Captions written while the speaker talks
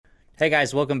Hey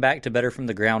guys, welcome back to Better from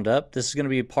the Ground Up. This is going to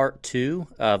be part 2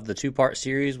 of the 2-part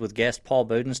series with guest Paul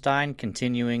Bodenstine,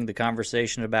 continuing the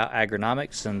conversation about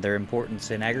agronomics and their importance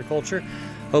in agriculture.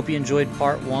 Hope you enjoyed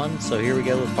part 1, so here we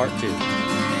go with part 2.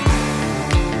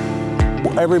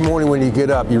 Every morning when you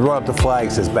get up, you run up the flag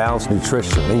that says balanced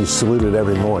nutrition, and you salute it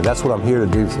every morning. That's what I'm here to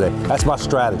do today. That's my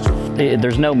strategy.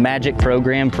 There's no magic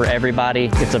program for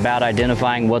everybody. It's about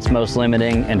identifying what's most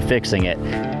limiting and fixing it.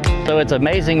 So it's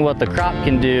amazing what the crop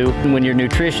can do when your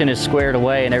nutrition is squared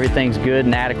away and everything's good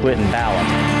and adequate and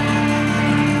balanced.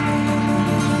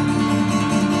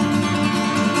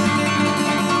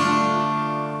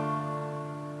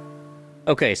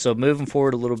 Okay, so moving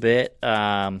forward a little bit,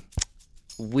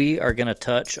 we are going to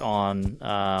touch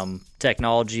on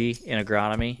technology in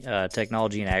agronomy,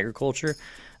 technology in agriculture.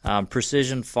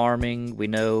 Precision farming, we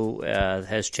know,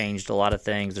 has changed a lot of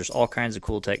things. There's all kinds of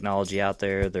cool technology out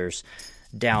there. There's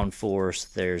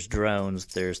downforce, there's drones,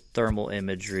 there's thermal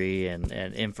imagery and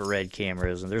infrared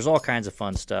cameras, and there's all kinds of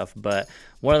fun stuff. But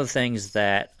one of the things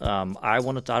that I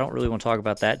don't really want to talk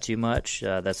about that too much.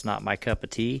 That's not my cup of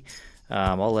tea.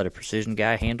 I'll let a precision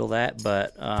guy handle that.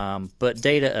 But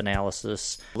data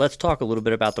analysis. Let's talk a little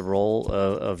bit about the role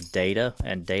of data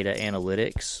and data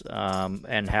analytics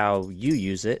and how you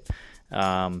use it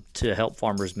to help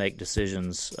farmers make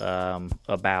decisions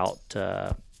about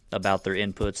their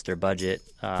inputs, their budget,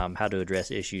 how to address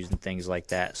issues and things like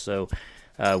that. So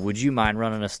would you mind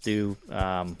running us through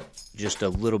just a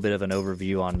little bit of an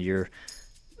overview on your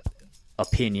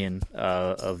opinion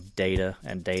of data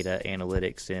and data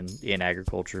analytics in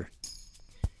agriculture?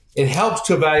 It helps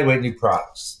to evaluate new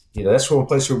products. That's one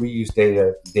place where we use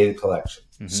data collection.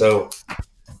 Mm-hmm. So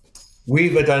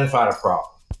we've identified a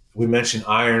problem. We mentioned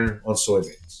iron on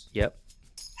soybeans. Yep.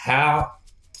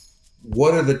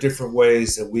 What are the different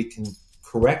ways that we can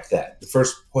correct that? The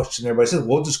first question everybody says,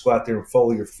 we'll just go out there and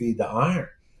foliar feed the iron.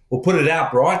 We'll put it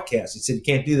out broadcast. He said, you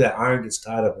can't do that. Iron gets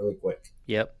tied up really quick.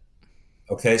 Yep.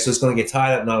 Okay, so it's going to get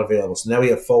tied up, not available. So now we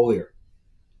have foliar.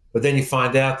 But then you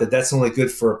find out that that's only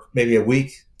good for maybe a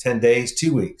week, 10 days,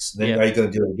 2 weeks. And then Are you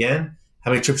going to do it again?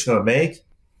 How many trips are you going to make?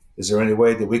 Is there any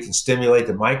way that we can stimulate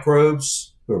the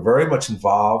microbes who are very much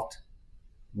involved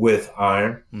with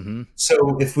iron? Mm-hmm.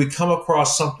 So if we come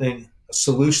across a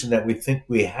solution that we think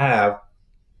we have,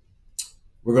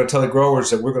 we're going to tell the growers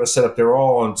that we're going to set up their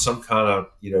all on some kind of,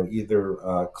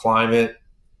 either Climate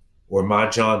or My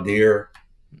John Deere,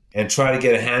 and try to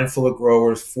get a handful of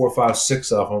growers, 4, 5,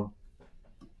 6 of them.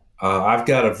 I've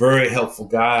got a very helpful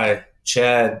guy,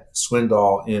 Chad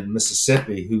Swindoll in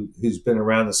Mississippi, who's been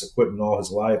around this equipment all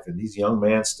his life, and he's a young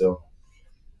man still,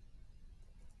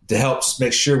 to help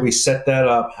make sure we set that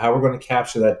up, how we're going to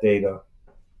capture that data.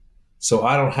 So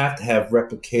I don't have to have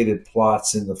replicated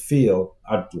plots in the field.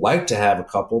 I'd like to have a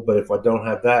couple, but if I don't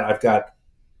have that, I've got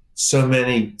so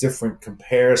many different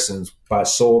comparisons by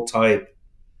soil type.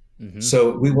 Mm-hmm.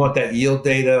 So we want that yield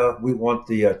data. We want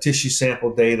the tissue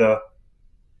sample data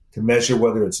to measure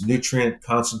whether it's nutrient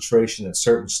concentration at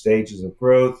certain stages of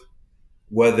growth,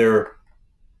 whether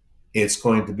it's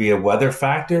going to be a weather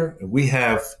factor.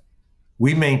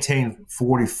 We maintain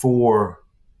 44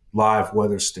 live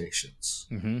weather stations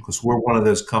because we're one of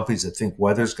those companies that think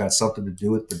weather's got something to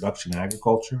do with production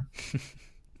agriculture.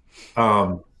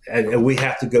 And we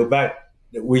have to go back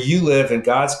where you live in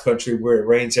God's country, where it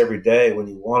rains every day when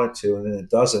you want it to, and then it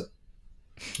doesn't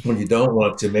when you don't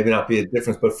want it to. Maybe not be a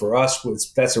difference, but for us,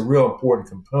 that's a real important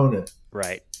component,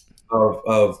 right,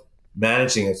 of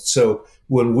managing it. So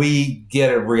when we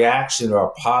get a reaction,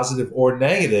 or positive or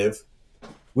negative,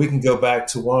 we can go back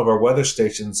to one of our weather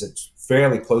stations that's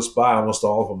fairly close by. Almost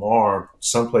all of them are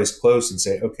someplace close, and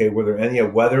say, okay, were there any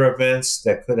weather events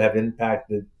that could have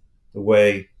impacted the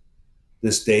way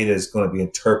this data is going to be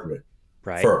interpreted?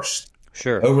 Right. First.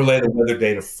 Sure. Overlay the weather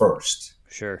data first.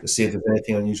 Sure. To see if there's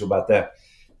anything unusual about that.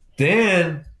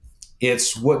 Then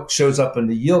it's what shows up in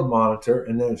the yield monitor,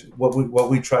 and then what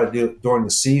we try to do during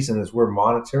the season is we're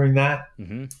monitoring that.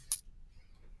 Mm-hmm.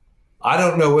 I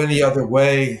don't know any other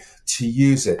way to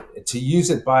use it. To use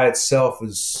it by itself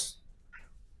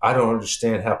I don't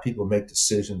understand how people make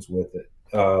decisions with it.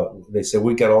 They say,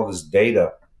 we got all this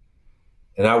data.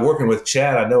 And I'm working with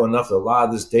Chad, I know enough that a lot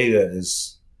of this data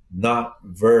is not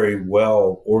very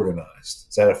well organized.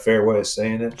 Is that a fair way of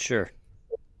saying it? Sure.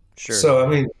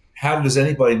 So, how does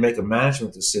anybody make a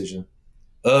management decision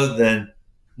other than,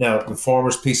 now, the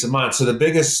farmer's peace of mind? So the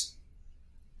biggest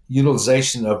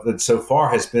utilization of it so far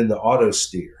has been the auto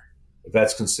steer, if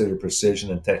that's considered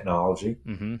precision and technology.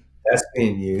 Mm-hmm. That's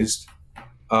being used.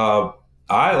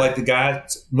 I like the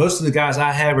guys. Most of the guys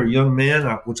I have are young men,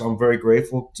 which I'm very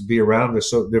grateful to be around.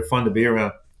 They're fun to be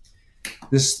around.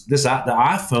 the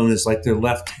iPhone is like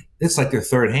it's like their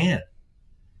third hand.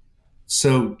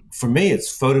 So for me,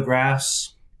 it's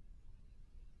photographs,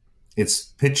 it's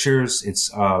pictures,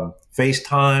 it's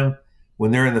FaceTime. When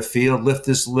they're in the field, lift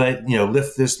this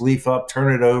leaf up,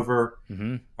 turn it over.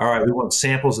 Mm-hmm. All right, we want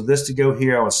samples of this to go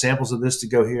here. I want samples of this to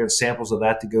go here, and samples of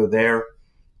that to go there,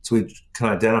 so we can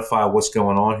identify what's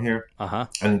going on here.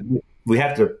 And we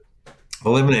have to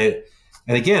eliminate it.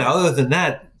 And again, other than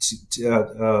that,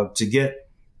 to get,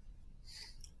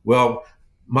 well,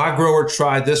 my grower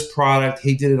tried this product.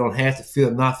 He did it on half the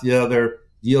field, not the other.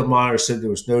 Yield monitor said there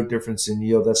was no difference in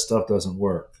yield. That stuff doesn't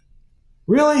work.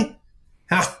 Really?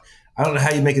 I don't know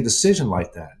how you make a decision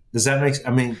like that. Does that make?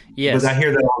 I mean, yes. But I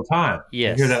hear that all the time.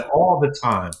 Yes. I hear that all the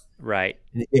time. Right.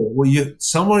 Well,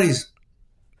 somebody's.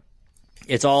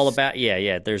 It's all about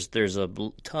There's a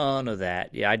ton of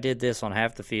that. Yeah, I did this on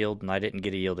half the field and I didn't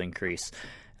get a yield increase.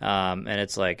 And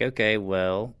it's like, okay,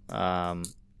 well,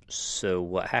 so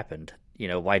what happened?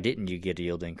 Why didn't you get a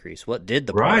yield increase? What did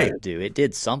the product do? It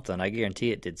did something. I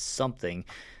guarantee it did something.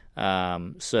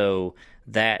 So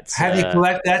that's how do you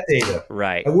collect that data?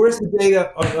 Right. And where's the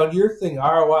data on your thing?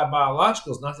 ROI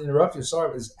Biologicals. Not to interrupt you.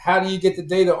 Sorry, is how do you get the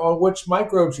data on which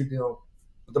microbes you're dealing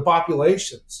with, the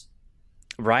populations?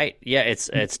 Right. Yeah.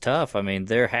 It's tough. I mean,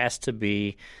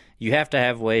 you have to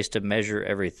have ways to measure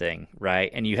everything, right?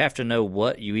 And you have to know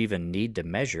what you even need to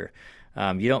measure.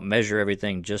 You don't measure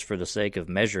everything just for the sake of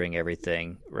measuring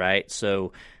everything, right?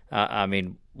 So, I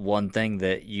mean, one thing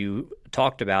that you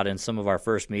talked about in some of our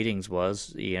first meetings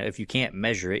was, if you can't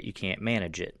measure it, you can't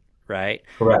manage it, right?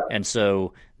 Correct. And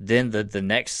so then the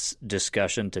next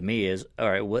discussion to me is, all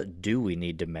right, what do we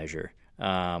need to measure?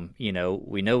 We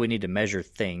know we need to measure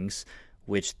things.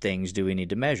 Which things do we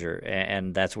need to measure?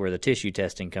 And that's where the tissue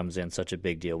testing comes in such a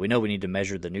big deal. We know we need to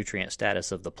measure the nutrient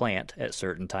status of the plant at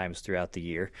certain times throughout the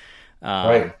year.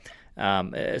 Right.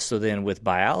 So then with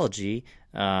biology,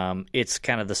 it's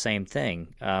kind of the same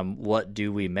thing. What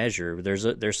do we measure?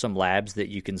 There's some labs that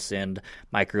you can send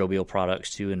microbial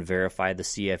products to and verify the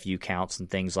CFU counts and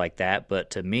things like that. But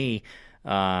to me,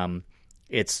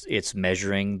 it's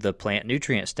measuring the plant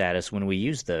nutrient status when we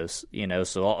use those.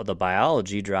 So all the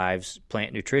biology drives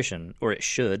plant nutrition, or it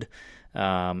should.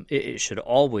 It should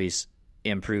always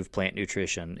improve plant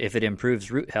nutrition. If it improves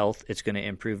root health, it's going to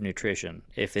improve nutrition.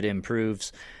 If it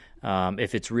improves,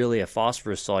 if it's really a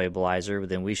phosphorus solubilizer,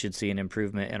 then we should see an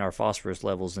improvement in our phosphorus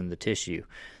levels in the tissue.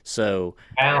 So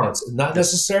balance, not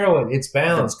necessarily. It's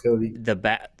balance, Cody. The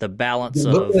balance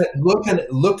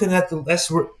looking at the. That's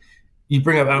where you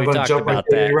bring up. I'm going to jump right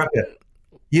there.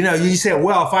 You say,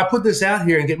 well, if I put this out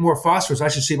here and get more phosphorus, I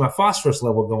should see my phosphorus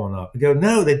level going up. You go,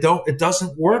 no, they don't. It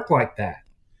doesn't work like that.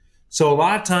 So a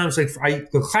lot of times,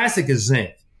 the classic is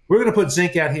zinc. We're going to put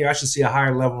zinc out here. I should see a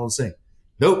higher level of zinc.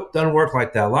 Nope, doesn't work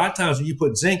like that. A lot of times when you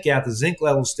put zinc out, the zinc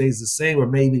level stays the same or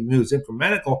maybe moves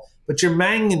incremental, but your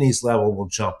manganese level will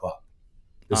jump up.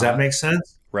 Does that make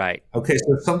sense? Right. Okay,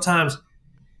 so sometimes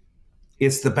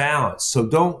it's the balance. So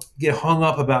don't get hung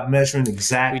up about measuring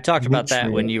exact. We talked about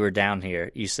that when you were down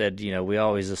here. You said, we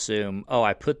always assume,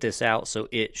 I put this out, so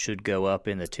it should go up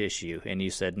in the tissue. And you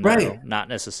said, no, not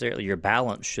necessarily. Your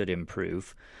balance should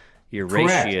improve. Your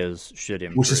ratios should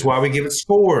improve. Which is why we give it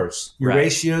scores. Your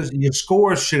ratios, your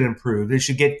scores should improve. They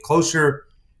should get closer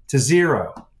to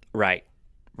zero. Right.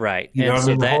 Right. You know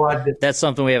and what so I mean? that's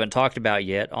something we haven't talked about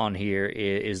yet on here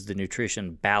is the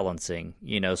nutrition balancing.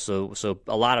 So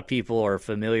a lot of people are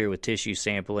familiar with tissue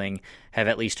sampling, have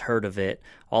at least heard of it.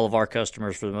 All of our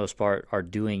customers, for the most part, are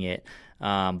doing it.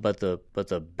 But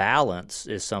the balance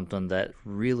is something that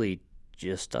really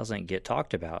just doesn't get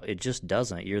talked about. It just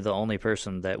doesn't. You're the only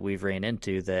person that we've ran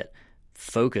into that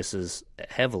focuses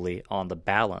heavily on the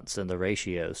balance and the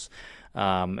ratios.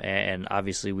 And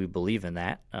obviously we believe in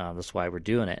that. That's why we're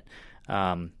doing it.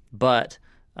 But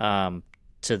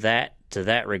to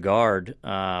that regard,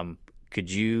 could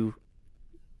you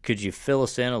fill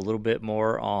us in a little bit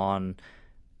more on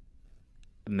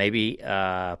maybe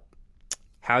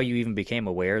how you even became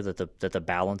aware that the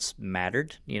balance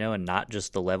mattered, and not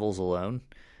just the levels alone?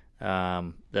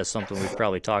 That's something we've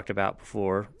probably talked about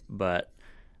before, but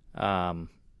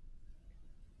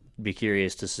be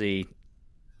curious to see.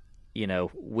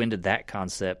 When did that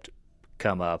concept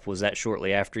come up? Was that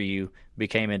shortly after you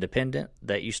became independent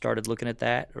that you started looking at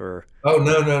that, or? Oh,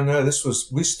 no. I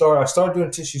started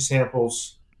doing tissue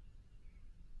samples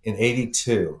in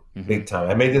 82, big time.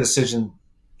 I made the decision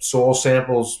soil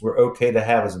samples were okay to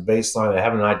have as a baseline. I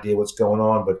have an idea what's going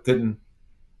on, but couldn't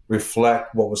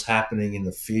reflect what was happening in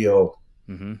the field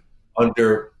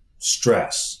under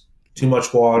stress. Too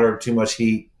much water, too much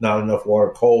heat, not enough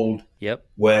water, cold,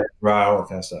 wet, dry, all that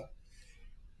kind of stuff.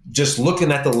 just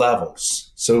looking at the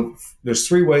levels. So there's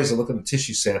three ways of looking at the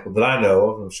tissue sample that I know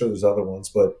of. I'm sure there's other ones,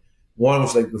 but one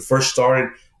was like we first started.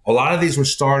 A lot of these were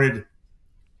started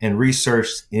and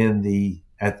researched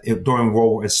during World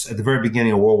War, it's at the very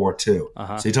beginning of World War II.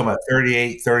 Uh-huh. So you're talking about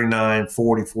 38, 39,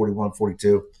 40, 41,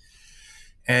 42.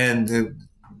 And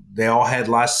they all had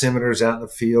lysimeters out in the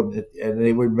field, and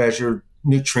they would measure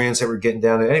nutrients that were getting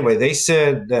down there. Anyway, they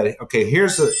said that, okay, here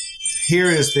is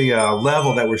the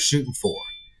level that we're shooting for.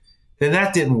 Then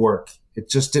that didn't work. It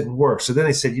just didn't work. So then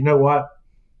they said, you know what?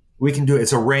 We can do it.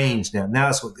 It's a range now. Now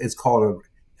it's called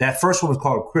that first one was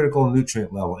called a critical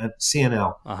nutrient level,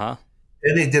 CNL. Uh-huh.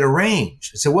 Then they did a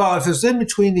range. They said, well, if it's in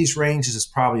between these ranges, it's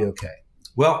probably okay.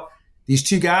 Well, these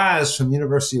two guys from the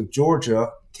University of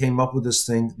Georgia came up with this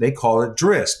thing. They call it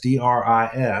DRIS,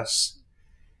 D-R-I-S.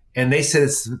 And they said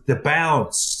it's the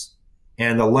balance.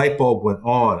 And the light bulb went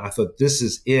on. I thought, this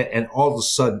is it. And all of a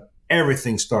sudden,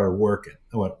 everything started working.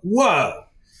 I went, whoa.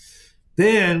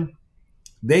 Then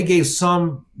they gave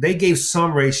some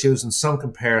ratios and some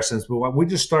comparisons, but what we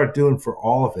just started doing for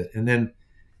all of it. And then,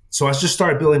 so I just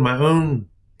started building my own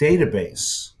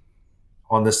database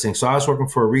on this thing. So I was working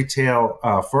for a retail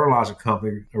fertilizer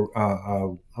company, I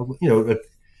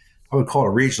would call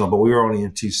it regional, but we were only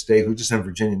in 2 states. We were just in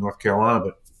Virginia, North Carolina,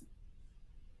 but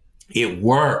it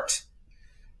worked.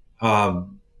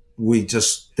 We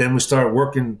started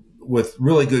working with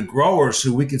really good growers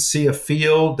who we could see a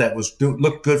field that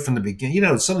looked good from the beginning. You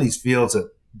know, some of these fields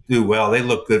that do well, they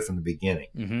look good from the beginning.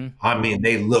 Mm-hmm. I mean,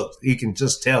 you can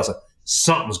just tell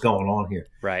something's going on here.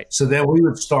 Right. So then we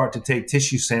would start to take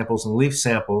tissue samples and leaf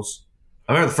samples.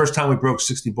 I remember the first time we broke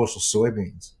 60 bushel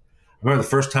soybeans. I remember the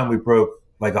first time we broke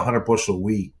like 100 bushel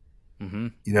wheat. Mm-hmm.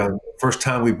 You know, first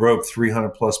time we broke 300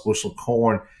 plus bushel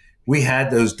corn. We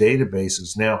had those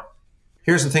databases. Now,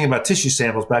 here's the thing about tissue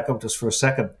samples, back up just for a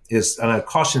second, and I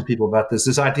caution people about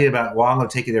this idea about, well, I'm going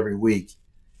to take it every week.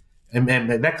 And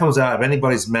that comes out of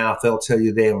anybody's mouth. They'll tell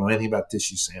you they don't know anything about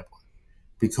tissue sampling.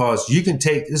 Because you can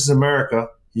this is America,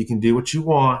 you can do what you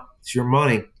want, it's your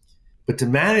money. But to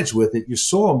manage with it, your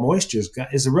soil moisture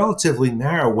is a relatively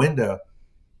narrow window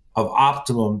of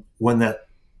optimum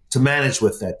to manage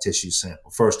with that tissue sample,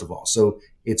 first of all. So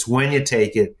it's when you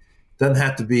take it. Doesn't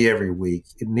have to be every week.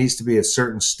 It needs to be at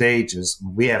certain stages.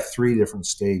 We have 3 different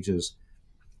stages.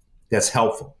 That's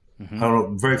helpful. Mm-hmm. I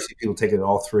don't know. Very few people take it at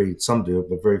all 3. Some do,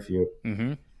 but very few.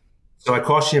 Mm-hmm. So I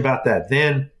caution you about that.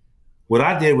 Then what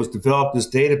I did was develop this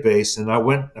database, and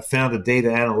I found a data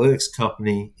analytics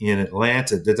company in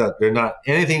Atlanta. They're not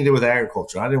anything to do with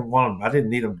agriculture. I didn't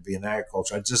need them to be in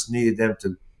agriculture. I just needed them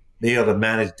to be able to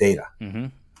manage data. Mm-hmm.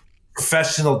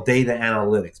 Professional data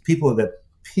analytics. People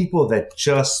that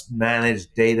just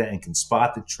manage data and can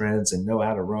spot the trends and know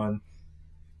how to run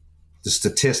the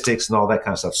statistics and all that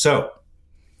kind of stuff. So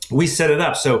we set it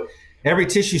up. So every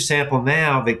tissue sample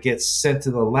now that gets sent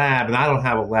to the lab, and I don't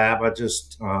have a lab,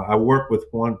 I work with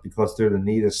one because they're the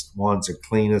neatest ones, they're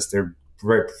cleanest, they're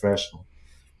very professional.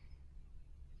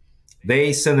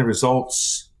 They send the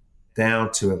results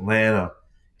down to Atlanta,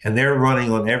 and they're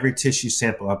running on every tissue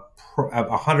sample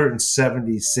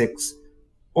 176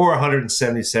 or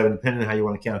 177, depending on how you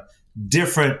want to count,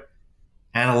 different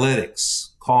analytics.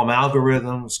 Call them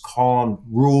algorithms, call them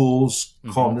rules,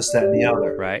 call them this, that, and the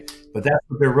other. Right. But that's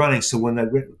what they're running. So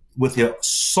with the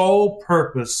sole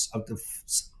purpose of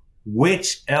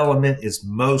which element is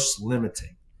most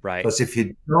limiting. Right. Because if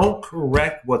you don't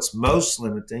correct what's most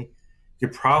limiting,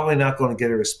 you're probably not going to get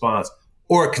a response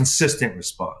or a consistent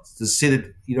response. To see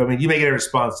that, you may get a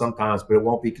response sometimes, but it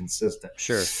won't be consistent.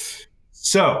 Sure.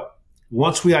 So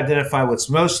once we identify what's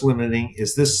most limiting,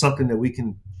 is this something that we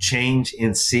can change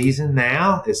in season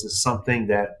now? Is this something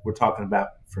that we're talking about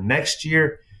for next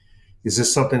year? Is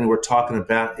this something that we're talking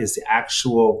about is the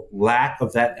actual lack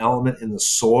of that element in the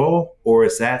soil, or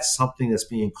is that something that's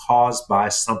being caused by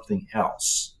something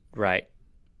else? Right.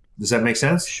 Does that make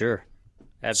sense? Sure.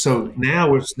 Absolutely. So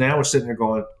now we're sitting there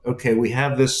going, okay, we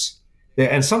have this,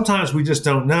 and sometimes we just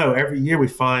don't know. Every year we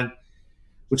find,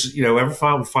 we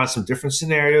find some different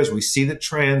scenarios. We see the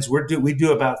trends. We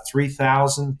do about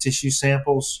 3,000 tissue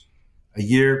samples a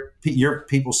year. Your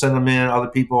people send them in. Other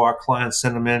people, our clients,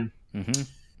 send them in. Mm-hmm.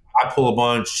 I pull a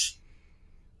bunch.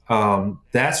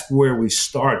 That's where we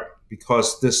start,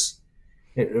 because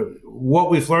what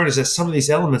we've learned is that some of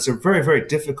these elements are very, very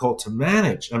difficult to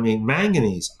manage. I mean,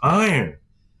 manganese, iron,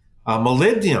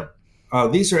 molybdenum.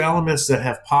 These are elements that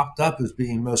have popped up as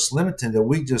being most limited,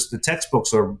 that the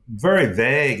textbooks are very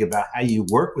vague about how you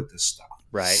work with this stuff.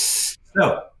 Right.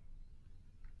 So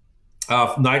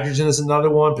nitrogen is another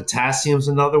one. Potassium is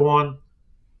another one.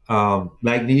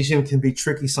 Magnesium can be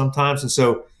tricky sometimes. And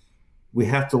so we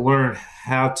have to learn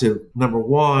how to, number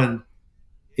one,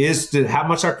 what's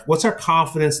our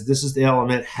confidence that this is the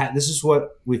element, this is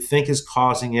what we think is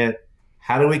causing it,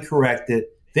 how do we correct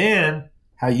it? Then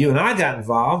how you and I got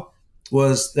involved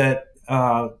was that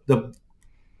I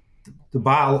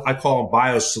call them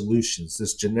biosolutions,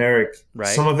 this generic, right.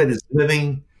 Some of it is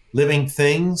living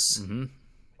things,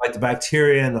 like the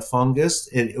bacteria and the fungus,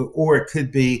 or it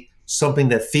could be something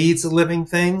that feeds the living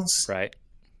things, right.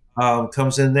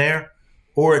 Comes in there,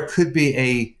 or it could be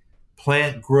a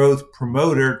plant growth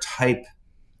promoter type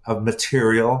of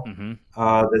material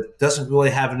that doesn't really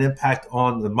have an impact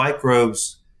on the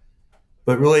microbes,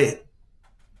 but really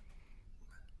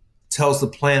tells the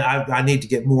plant, I need to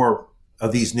get more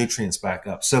of these nutrients back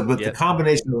up. So, but the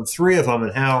combination of the three of them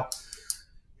and how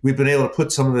we've been able to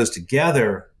put some of those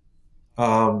together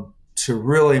to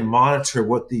really monitor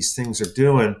what these things are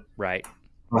doing, right,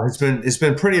 it's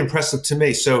been pretty impressive to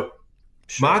me. So,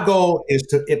 my goal is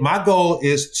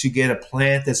to get a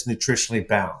plant that's nutritionally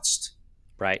balanced.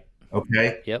 Right.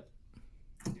 Okay. Yep.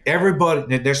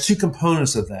 Everybody, there's two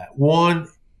components of that. One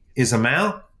is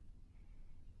amount.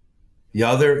 The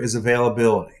other is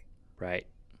availability. Right.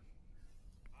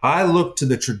 I look to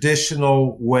the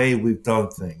traditional way we've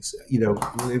done things. We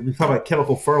talk about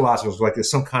chemical fertilizers like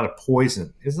there's some kind of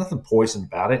poison. There's nothing poison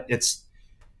about it.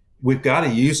 We've got to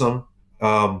use them.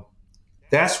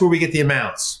 That's where we get the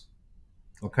amounts.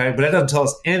 Okay, but that doesn't tell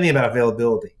us anything about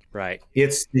availability. Right.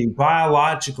 It's the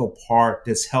biological part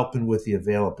that's helping with the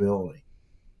availability.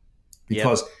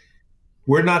 Because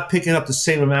we're not picking up the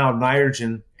same amount of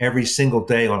nitrogen every single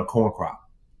day on a corn crop.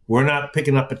 We're not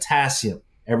picking up potassium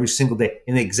every single day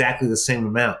in exactly the same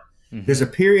amount. There's a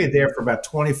period there for about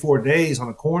 24 days on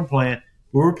a corn plant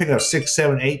where we're picking up 6,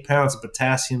 7, 8 pounds of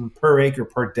potassium per acre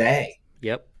per day.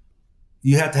 Yep.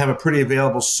 You have to have a pretty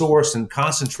available source and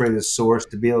concentrated source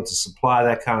to be able to supply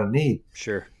that kind of need.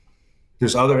 Sure.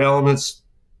 There's other elements.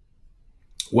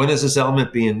 When is this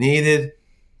element being needed?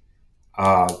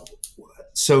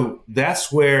 So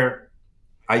that's where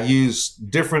I use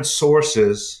different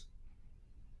sources.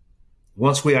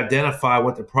 Once we identify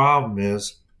what the problem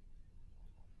is,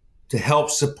 to help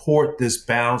support this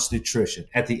balanced nutrition.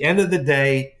 At the end of the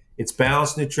day, it's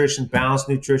balanced nutrition, balanced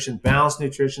nutrition, balanced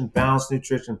nutrition, balanced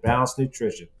nutrition, balanced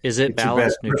nutrition. Is it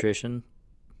balanced nutrition?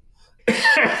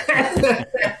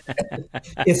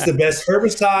 It's the best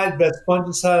herbicide, best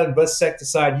fungicide, and best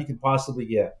insecticide you can possibly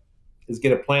get. Is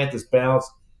get a plant that's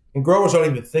balanced. And growers don't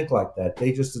even think like that.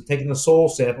 They just are taking a soil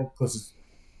sample because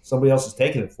somebody else is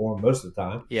taking it for them most of the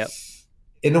time. Yep.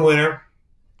 In the winter,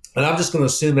 and I'm just going to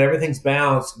assume everything's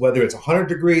balanced, whether it's 100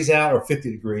 degrees out or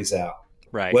 50 degrees out.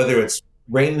 Right. Whether it's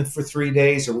raining for 3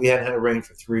 days or we haven't had rain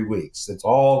for 3 weeks. It's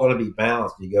all going to be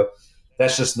balanced. You go,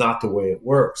 that's just not the way it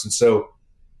works. And so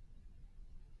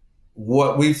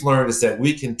what we've learned is that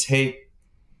we can take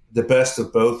the best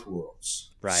of both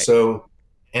worlds. Right. So,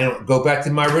 and go back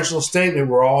to my original statement,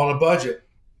 we're all on a budget.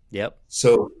 Yep.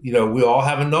 So, we all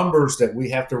have numbers that we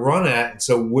have to run at. And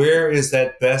so where is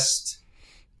that best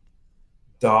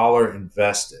dollar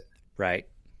invested? Right.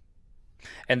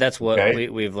 And that's what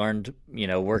we've learned,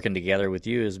 working together with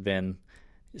you has been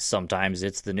sometimes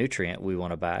it's the nutrient we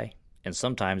want to buy and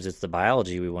sometimes it's the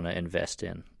biology we want to invest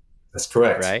in. That's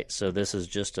correct. Right. So this is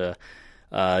just a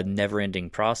never-ending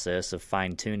process of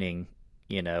fine-tuning,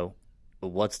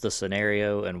 what's the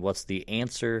scenario and what's the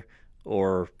answer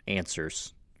or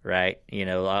answers, right?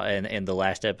 And in the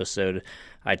last episode,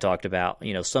 I talked about,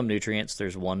 some nutrients,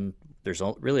 there's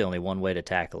really only one way to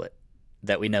tackle it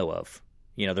that we know of.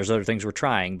 There's other things we're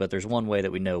trying, but there's one way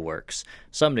that we know works.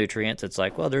 Some nutrients, it's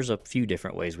like, well, there's a few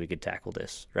different ways we could tackle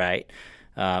this, right?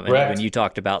 And when you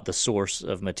talked about the source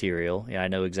of material, I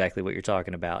know exactly what you're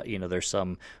talking about. There's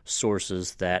some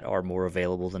sources that are more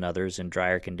available than others in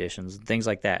drier conditions, things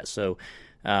like that. So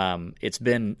it's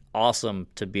been awesome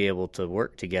to be able to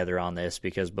work together on this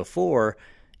because before,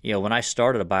 when I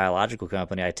started a biological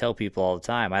company, I tell people all the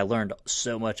time, I learned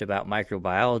so much about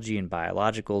microbiology and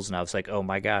biologicals, and I was like, oh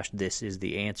my gosh, this is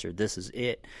the answer. This is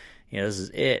it. This is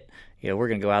it. We're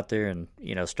going to go out there and,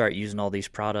 start using all these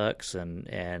products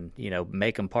and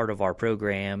make them part of our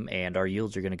program, and our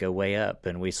yields are going to go way up.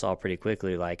 And we saw pretty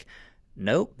quickly, like,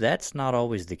 nope, that's not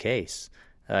always the case.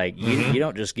 Like, you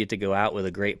don't just get to go out with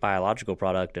a great biological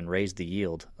product and raise the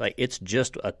yield. Like, it's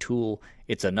just a tool.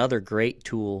 It's another great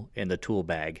tool in the tool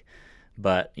bag.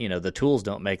 But, the tools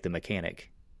don't make the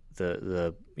mechanic.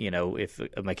 If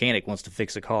a mechanic wants to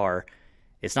fix a car,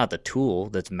 it's not the tool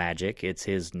that's magic. It's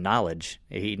his knowledge.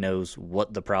 He knows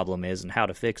what the problem is and how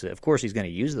to fix it. Of course, he's going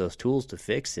to use those tools to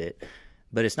fix it,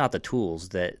 but it's not the tools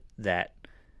that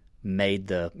made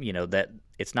that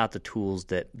it's not the tools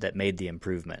that made the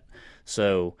improvement.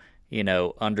 So,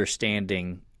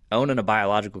 understanding, owning a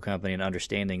biological company and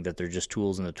understanding that they're just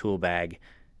tools in the tool bag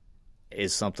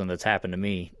is something that's happened to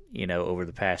me, over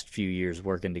the past few years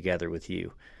working together with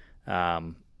you.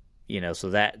 So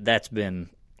that's been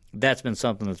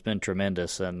something that's been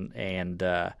tremendous.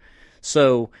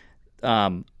 So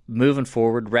moving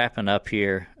forward, wrapping up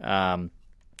here,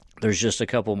 there's just a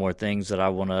couple more things that I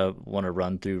want to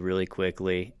run through really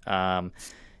quickly. There's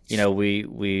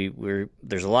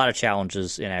a lot of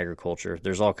challenges in agriculture.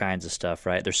 There's all kinds of stuff,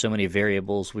 right? There's so many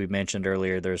variables we mentioned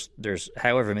earlier. There's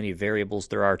however many variables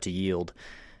there are to yield.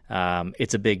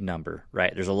 It's a big number,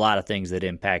 right? There's a lot of things that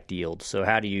impact yield. So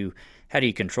how do you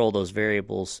control those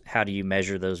variables? How do you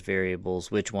measure those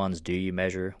variables? Which ones do you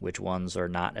measure? Which ones are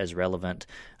not as relevant?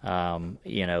 One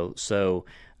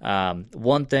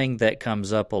thing that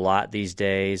comes up a lot these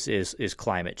days is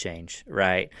climate change,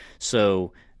 right?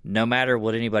 So no matter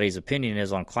what anybody's opinion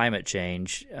is on climate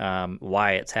change,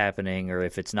 why it's happening or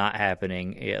if it's not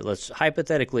happening, let's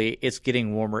hypothetically, it's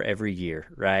getting warmer every year,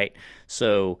 right?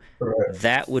 So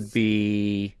that would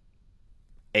be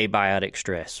abiotic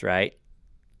stress, right?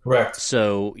 Correct.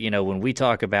 So, when we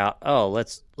talk about,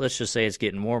 let's just say it's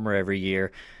getting warmer every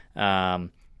year,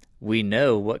 we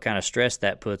know what kind of stress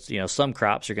that puts. Some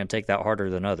crops are going to take that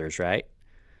harder than others, right?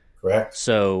 Correct.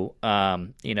 So,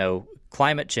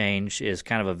 climate change is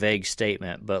kind of a vague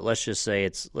statement, but let's just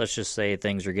say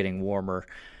things are getting warmer.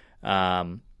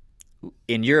 In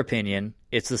your opinion,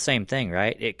 it's the same thing,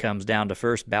 right? It comes down to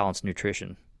first balanced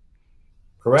nutrition.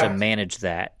 Correct. To manage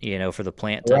that, for the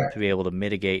plant to be able to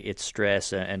mitigate its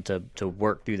stress and to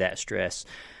work through that stress.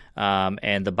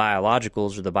 And the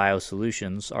biologicals or the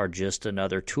biosolutions are just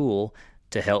another tool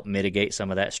to help mitigate some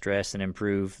of that stress and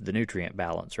improve the nutrient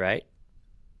balance, right?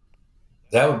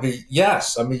 That would be,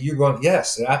 yes. I mean,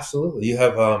 yes, absolutely. You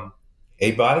have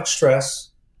abiotic stress.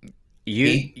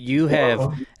 You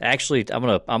have actually. I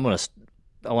want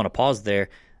to pause there.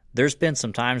 There's been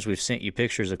some times we've sent you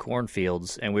pictures of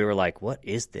cornfields, and we were like, "What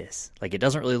is this? Like, it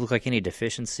doesn't really look like any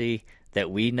deficiency that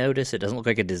we notice. It doesn't look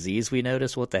like a disease we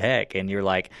notice. What the heck?" And you're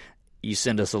like, you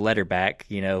send us a letter back.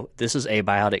 This is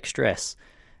abiotic stress,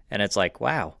 and it's like,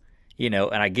 wow. And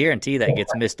I guarantee that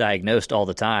gets misdiagnosed all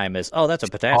the time as, that's a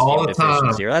potassium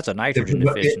deficiency, or that's a nitrogen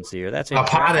deficiency, or that's a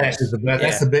potash is the best. Yeah.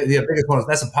 That's the biggest one.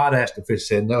 That's a potash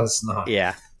deficiency. No, it's not.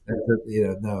 Yeah.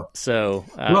 No. So,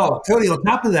 well, Cody, on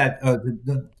top of that,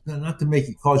 not to make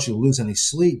it cause you to lose any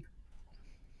sleep,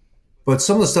 but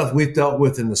some of the stuff we've dealt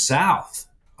with in the South,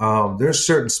 there's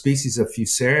certain species of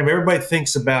fusarium. Everybody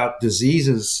thinks about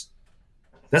diseases.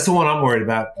 That's the one I'm worried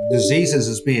about. Diseases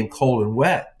as being cold and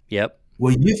wet. Yep.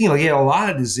 Well, you can get a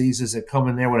lot of diseases that come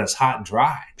in there when it's hot and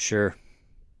dry. Sure.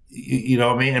 You know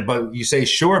what I mean? But you say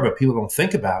sure, but people don't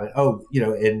think about it.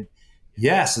 And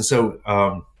yes. And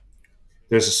so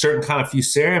there's a certain kind of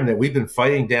fusarium that we've been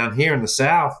fighting down here in the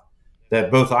South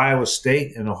that both Iowa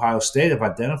State and Ohio State have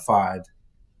identified.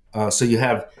 So you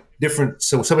have different,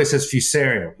 so somebody says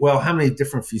fusarium. Well, how many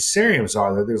different fusariums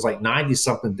are there? There's like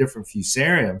 90-something different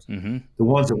fusariums. Mm-hmm. The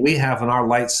ones that we have in our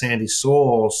light sandy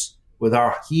soils with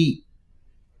our heat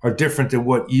are different than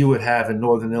what you would have in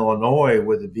northern Illinois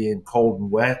with it being cold and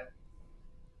wet.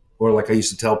 Or like I used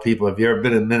to tell people, have you ever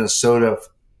been in Minnesota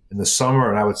in the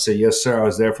summer? And I would say, yes, sir. I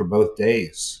was there for both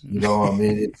days. You know, I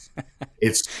mean,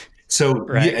 it's so,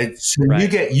 right.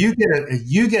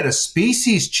 you get a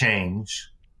species change.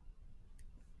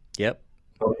 Yep.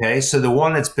 Okay. So the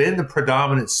one that's been the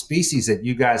predominant species that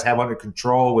you guys have under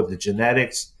control with the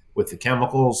genetics, with the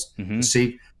chemicals, the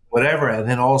seed, whatever. And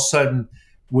then all of a sudden,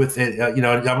 with it,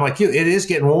 I'm like you, it is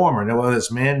getting warmer. Now, whether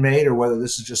it's man-made or whether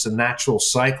this is just a natural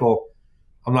cycle,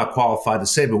 I'm not qualified to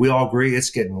say, but we all agree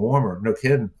it's getting warmer. No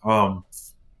kidding. And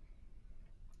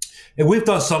we've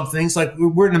done some things like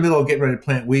we're in the middle of getting ready to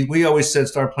plant wheat. We always said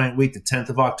start planting wheat the 10th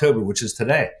of October, which is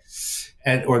today,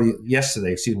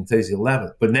 yesterday. Excuse me, today's the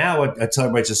 11th. But now I tell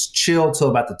everybody just chill till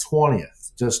about the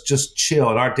 20th. Just chill.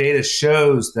 And our data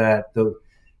shows that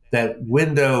that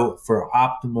window for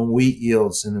optimum wheat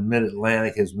yields in the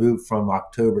Mid-Atlantic has moved from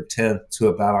October 10th to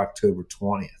about October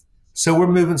 20th. So we're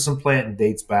moving some planting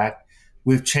dates back.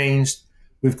 We've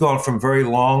gone from very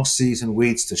long season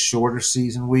wheats to shorter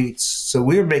season wheats. So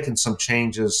we're making some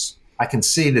changes. I can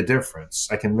see the difference.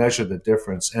 I can measure the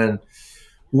difference. And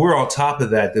we're on top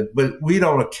of that. But we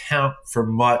don't account for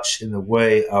much in the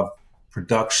way of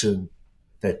production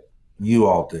that you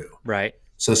all do. Right.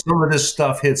 So some of this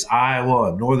stuff hits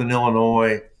Iowa, Northern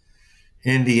Illinois,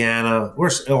 Indiana,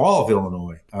 all of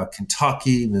Illinois,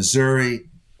 Kentucky, Missouri,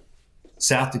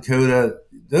 South Dakota.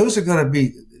 Those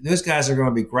guys are going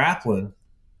to be grappling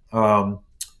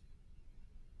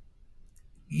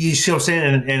you see what I'm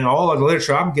saying? And all of the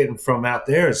literature I'm getting from out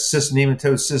there is cyst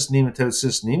nematode, cyst nematode,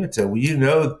 cyst nematode.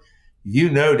 Well, you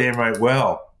know damn right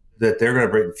well that they're going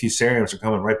to break. The fusariums are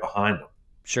coming right behind them.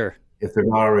 Sure. If they're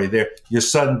not already there. Your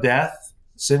sudden death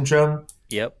syndrome,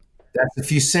 Yep. that's the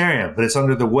fusarium, but it's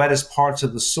under the wettest parts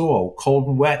of the soil, cold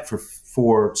and wet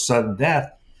for sudden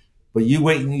death. But you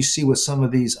wait and you see what some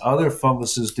of these other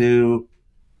funguses do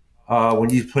when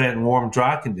you plant in warm,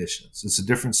 dry conditions. It's a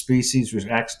different species,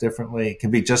 reacts differently. It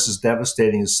can be just as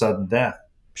devastating as sudden death.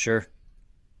 Sure.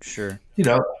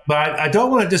 But I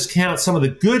don't want to discount some of the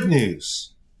good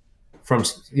news from,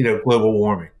 global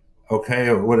warming, okay,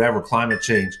 or whatever, climate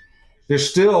change. There's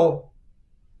still,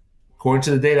 according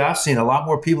to the data I've seen, a lot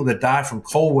more people that die from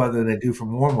cold weather than they do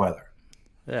from warm weather.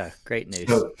 Yeah, great news.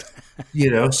 So,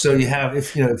 so you have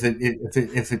if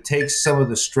it takes some of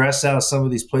the stress out of some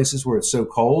of these places where it's so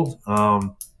cold.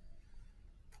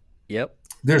 Yep.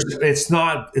 It's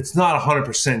not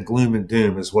 100% gloom and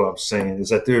doom is what I'm saying. Is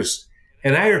that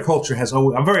and agriculture has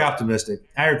always. I'm very optimistic.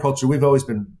 Agriculture, we've always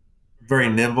been very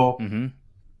nimble. Mm-hmm.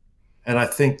 And I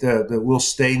think that we'll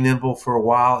stay nimble for a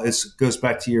while. It goes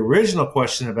back to your original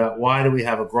question about why do we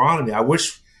have agronomy. I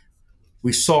wish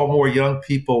we saw more young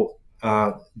people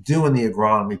doing the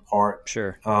agronomy part,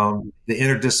 Sure, the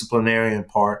interdisciplinarian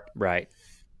part. Right.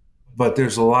 But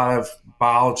there's a lot of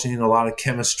biology and a lot of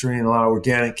chemistry and a lot of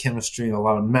organic chemistry and a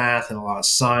lot of math and a lot of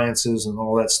sciences and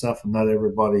all that stuff. And not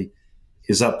everybody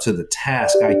is up to the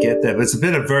task. I get that. But it's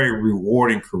been a very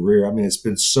rewarding career. I mean, it's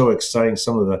been so exciting.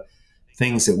 Some of the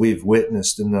things that we've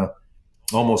witnessed in the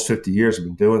almost 50 years we've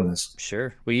been doing this.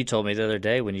 Sure. Well, you told me the other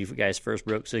day when you guys first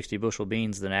broke 60 bushel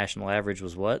beans, the national average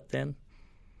was what then?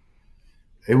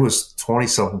 It was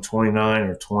 20-something, 29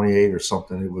 or 28 or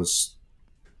something. It was,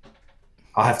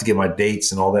 I'll have to get my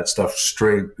dates and all that stuff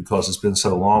straight because it's been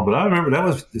so long. But I remember that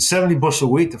was 70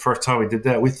 bushel wheat the first time we did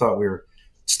that. We thought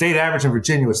state average in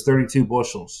Virginia was 32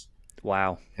 bushels.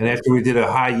 Wow. And after we did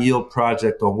a high yield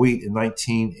project on wheat in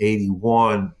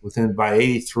 1981, by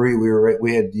 83,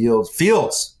 we had yields,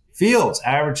 fields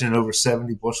averaging over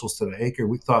 70 bushels to the acre.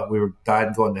 We thought we were died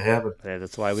and going to heaven. Yeah,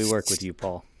 that's why we work with you,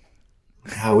 Paul.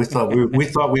 Yeah, we thought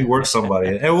we were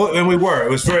somebody, and we were.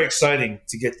 It was very exciting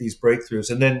to get these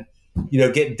breakthroughs, and then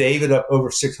get David up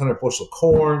over 600 bushel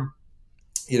corn.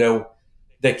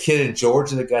 That kid in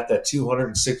Georgia that got that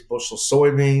 206 bushel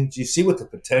soybeans. You see what the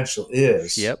potential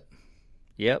is. Yep.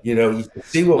 You can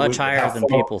see what much higher than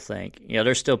people think.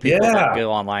 There's still people that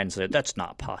go online and say that's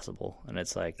not possible, and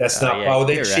it's like that's not. Oh,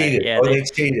 they cheated. Right. Yeah, they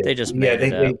cheated. They just made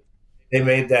it up. They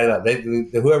made that up.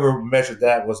 Whoever measured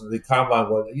that was the combine.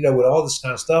 With all this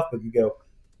kind of stuff. But you go,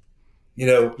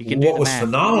 what was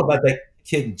phenomenal about that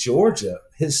kid in Georgia?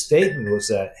 His statement was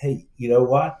that, hey, you know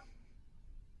what?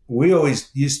 We always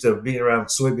used to be around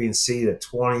soybean seed at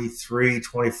 23,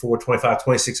 24, 25,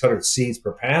 2,600 seeds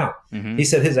per pound. Mm-hmm. He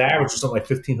said his average was something like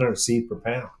 1,500 seeds per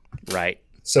pound. Right.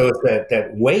 So it's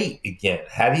that weight again.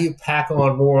 How do you pack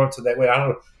on more onto that weight? I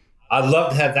don't know. I'd love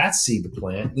to have that seed to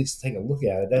plant. At least take a look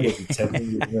at it. That would be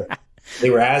tempting. They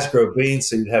were Asgrow beans,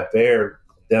 so you'd have Bayer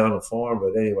down on the farm.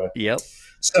 But anyway. Yep.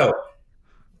 So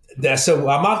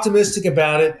I'm optimistic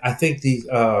about it. I think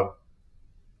you're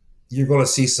going to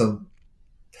see some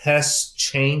pest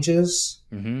changes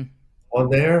on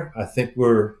there. I think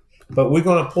but we're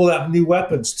going to pull out new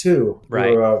weapons too.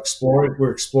 Right. We're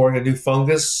exploring a new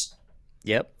fungus.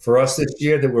 Yep. For us this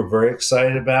year that we're very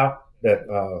excited about.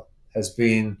 That has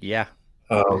been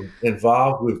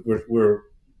involved.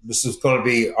 This is going to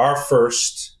be our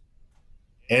first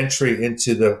entry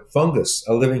into the fungus,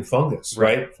 a living fungus,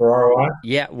 right? For ROI.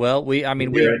 Yeah. Well, we've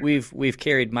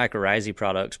carried mycorrhizae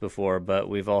products before, but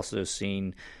we've also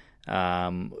seen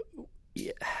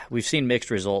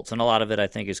mixed results, and a lot of it I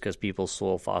think is because people's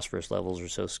soil phosphorus levels are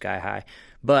so sky high.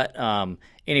 But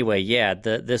anyway,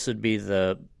 this would be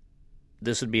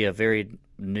a very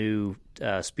new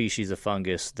species of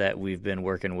fungus that we've been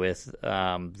working with.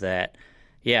 It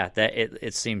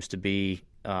seems to be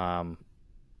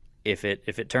if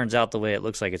it turns out the way it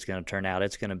looks like it's going to turn out,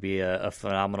 it's going to be a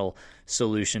phenomenal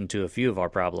solution to a few of our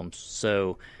problems.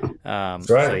 So,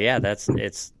 That's right.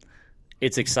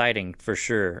 It's exciting for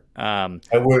sure. And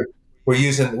we're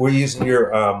using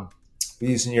your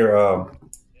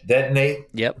detonate.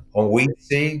 Yep. On wheat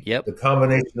seed. Yep. The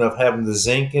combination of having the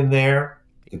zinc in there.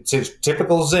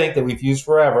 Typical zinc that we've used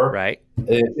forever, right?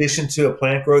 In addition to a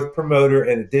plant growth promoter,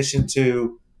 in addition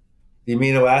to the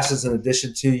amino acids, in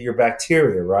addition to your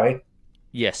bacteria, right?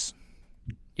 Yes.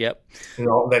 Yep.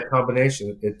 All that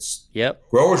combination,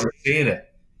 growers are seeing it.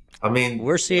 I mean,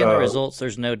 we're seeing the results.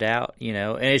 There's no doubt,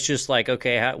 and it's just like,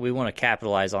 okay, we want to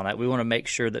capitalize on that. We want to make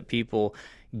sure that people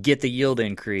get the yield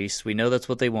increase. We know that's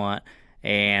what they want.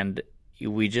 And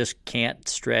we just can't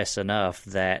stress enough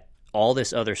that all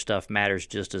this other stuff matters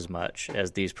just as much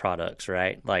as these products,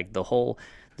 right? Like the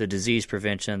disease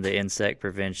prevention, the insect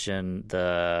prevention,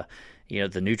 the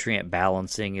nutrient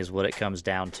balancing is what it comes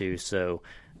down to. So,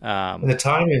 and the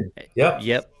timing. Yep.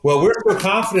 Yep. Well, we're so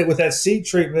confident with that seed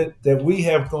treatment that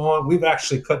we've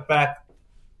actually cut back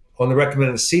on the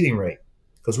recommended seeding rate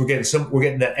because we're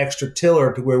getting that extra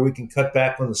tiller to where we can cut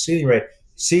back on the seeding rate.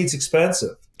 Seed's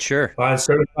expensive. Sure. Buying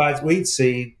certified wheat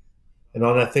seed and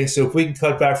on that thing. So if we can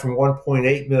cut back from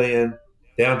 1.8 million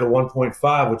down to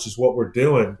 1.5, which is what we're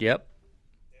doing. Yep.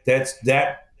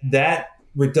 That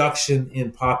reduction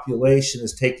in population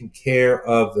is taking care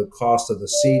of the cost of the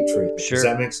seed treatment. Sure. Does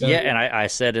that make sense? Yeah, and I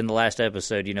said in the last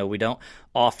episode,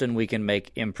 we can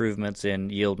make improvements in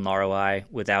yield and ROI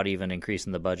without even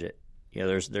increasing the budget.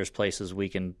 There's places we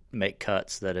can make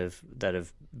cuts that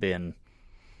have been.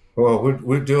 Well,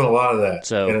 we're doing a lot of that,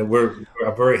 so and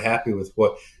I'm very happy with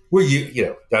what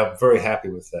I'm very happy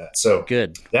with that. So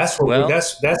good. That's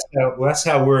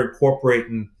how we're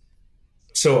incorporating.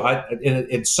 So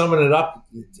it's summing it up.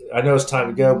 I know it's time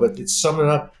to go, but it's summing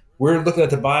it up. We're looking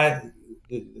at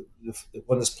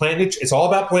when this it's all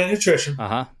about plant nutrition.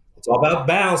 It's all about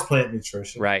balanced plant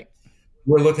nutrition. Right.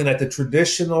 We're looking at the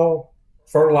traditional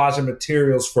fertilizer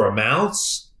materials for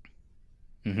amounts.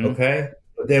 Mm-hmm. Okay.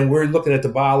 But then we're looking at the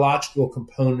biological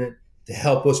component to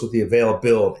help us with the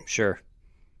availability. Sure.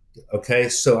 Okay.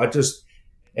 So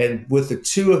and with the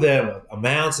two of them,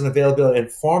 amounts and availability,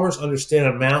 and farmers understand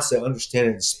amounts, they understand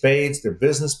it in spades, they're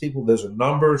business people, those are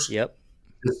numbers. Yep.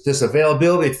 This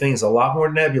availability thing is a lot more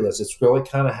nebulous. It's really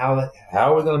kind of how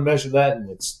are we going to measure that, and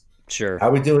it's sure how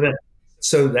we doing it.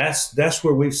 So that's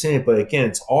where we've seen it. But again,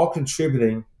 it's all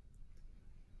contributing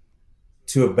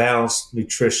to a balanced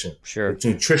nutrition. Sure. A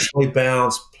nutritionally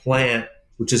balanced plant,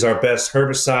 which is our best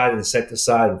herbicide,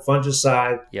 insecticide, and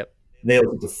fungicide. Yep. And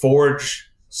able to forage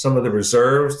some of the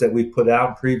reserves that we put out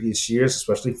in previous years,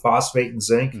 especially phosphate and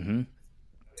zinc. Mm-hmm.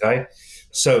 Okay.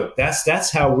 So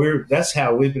that's how we've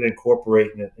been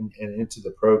incorporating it into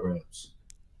the programs.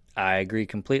 I agree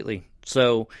completely.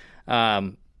 So,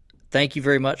 thank you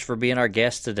very much for being our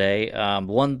guest today.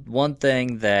 One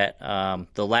thing that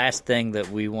the last thing that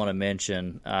we want to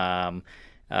mention.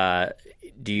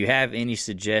 Do you have any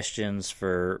suggestions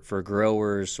for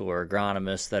growers or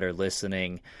agronomists that are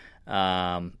listening?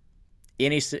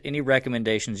 Any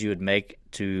recommendations you would make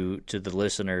to the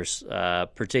listeners,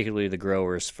 particularly the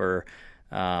growers, for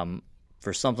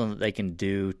something that they can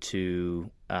do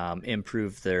to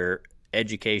improve their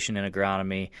education in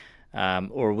agronomy,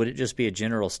 or would it just be a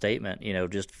general statement?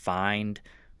 Just find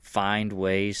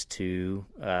ways to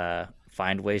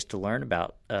learn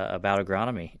about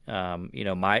agronomy.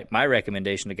 My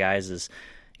recommendation to guys is,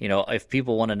 if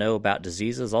people want to know about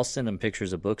diseases, I'll send them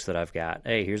pictures of books that I've got.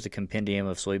 Hey, here's a compendium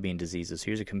of soybean diseases.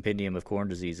 Here's a compendium of corn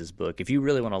diseases book. If you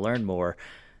really want to learn more,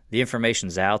 the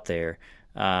information's out there.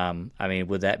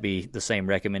 Would that be the same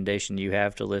recommendation you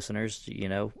have to listeners?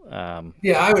 Yeah,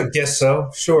 I would guess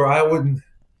so. Sure. I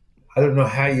don't know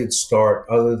how you'd start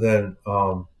other than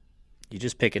you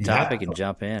just pick a topic and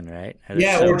jump in, right?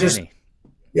 Just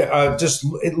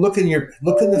look in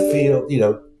the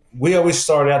field. We always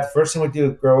start out, the first thing we do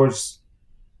with growers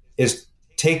is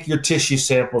take your tissue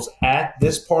samples at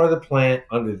this part of the plant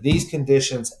under these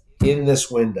conditions in this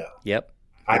window. Yep.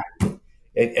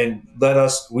 And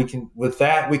we can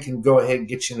go ahead and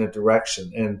get you in a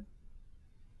direction. And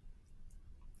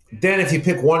then if you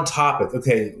pick one topic,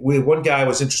 one guy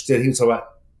was interested, he was talking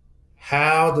about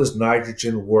how does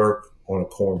nitrogen work on a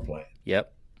corn plant?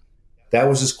 Yep. That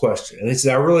was his question. And he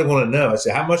said, I really want to know. I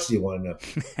said, how much do you want to know?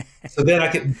 So then I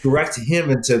could direct him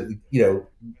into,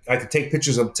 I could take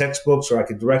pictures of textbooks, or I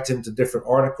could direct him to different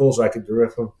articles, or I could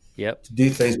direct him to do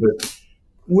things. But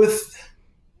with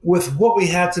what we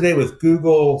have today with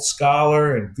Google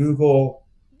Scholar and Google,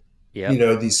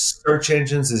 these search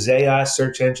engines, these AI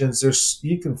search engines,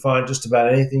 you can find just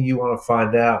about anything you want to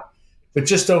find out. But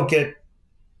just don't get,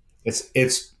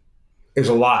 there's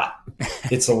a lot.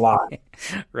 It's a lot.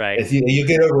 Right. If you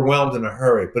get overwhelmed in a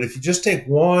hurry. But if you just take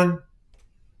one,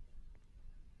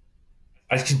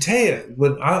 I can tell you,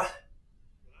 when I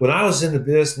was in the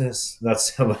business, not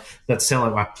sound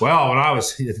like when I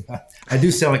was, I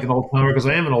do sound like an old timer because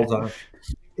I am an old timer.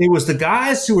 It was the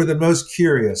guys who were the most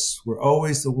curious were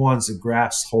always the ones that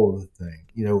grasped hold of the thing.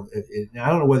 I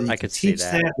don't know whether you can teach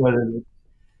that,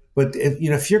 but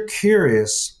if you're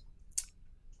curious,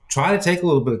 try to take a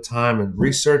little bit of time and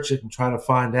research it and try to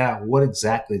find out what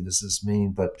exactly does this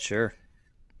mean. But sure,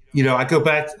 I go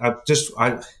back.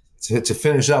 To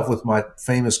finish up with my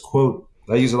famous quote.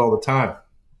 I use it all the time.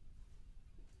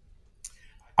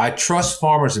 I trust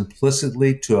farmers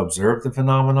implicitly to observe the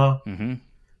phenomena. Mm-hmm.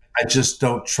 I just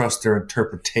don't trust their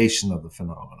interpretation of the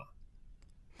phenomena.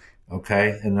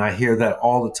 Okay. And I hear that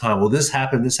all the time. Well, this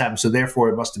happened, so therefore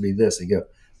it must be this. And you go,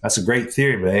 that's a great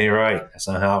theory, but it ain't right. That's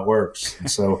not how it works. And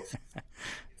so,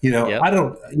 you know, Yep.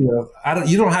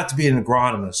 you don't have to be an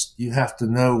agronomist. You have to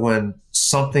know when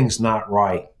something's not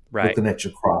right, looking at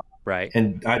your crop. Right.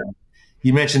 And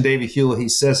you mentioned David Hewlett. He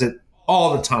says it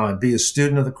all the time. Be a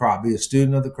student of the crop, be a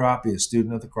student of the crop, be a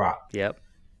student of the crop. Yep.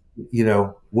 You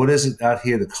know, what is it out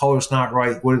here? The color's not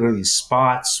right. What are these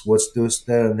spots? What's doing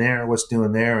there? What's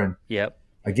doing there? And Yep.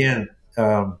 again,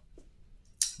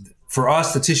 for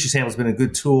us, the tissue sample has been a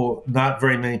good tool. Not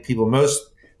very many people, most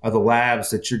of the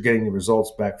labs that you're getting the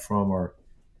results back from are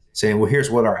saying, well, here's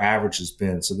what our average has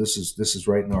been. So this is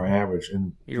right in our average.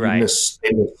 And You're right. You miss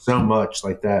so much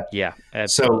like that. Yeah,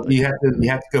 absolutely. So you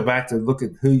have to go back to look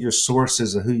at who your source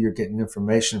is and who you're getting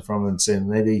information from and saying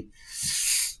maybe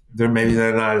they're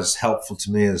not as helpful to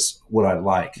me as what I'd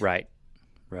like. Right.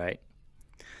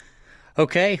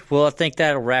 Okay, well, I think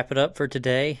that'll wrap it up for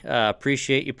today.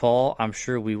 Appreciate you, Paul. I'm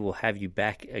sure we will have you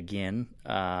back again.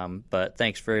 But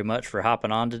thanks very much for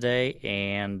hopping on today.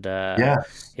 And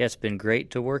it's been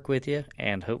great to work with you.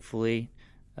 And hopefully,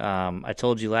 I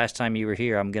told you last time you were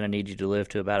here, I'm going to need you to live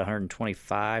to about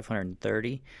 125,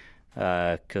 130.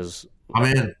 Because I'm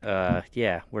in.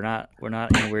 We're not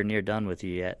anywhere near done with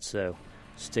you yet. So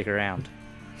stick around.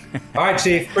 All right,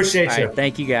 Chief. Appreciate you. All right,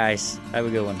 thank you, guys. Have a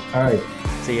good one. All right.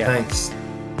 See ya. Thanks. All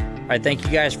right, thank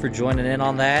you guys for joining in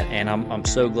on that, and I'm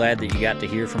so glad that you got to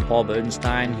hear from Paul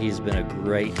Bodenstine. He's been a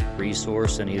great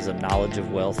resource, and he's a knowledge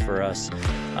of wealth for us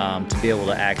to be able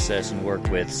to access and work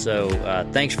with. So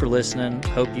thanks for listening.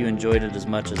 Hope you enjoyed it as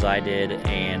much as I did,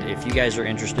 and if you guys are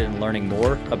interested in learning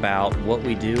more about what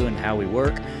we do and how we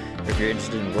work, or if you're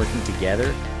interested in working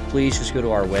together, please just go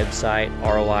to our website,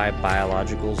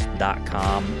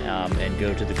 roibiologicals.com, and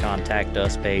go to the Contact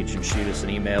Us page and shoot us an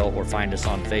email or find us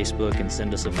on Facebook and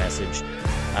send us a message.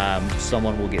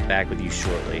 Someone will get back with you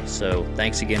shortly. So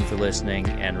thanks again for listening.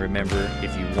 And remember,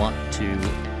 if you want to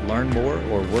learn more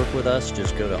or work with us,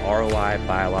 just go to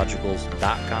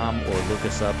roibiologicals.com or look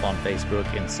us up on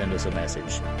Facebook and send us a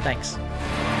message. Thanks.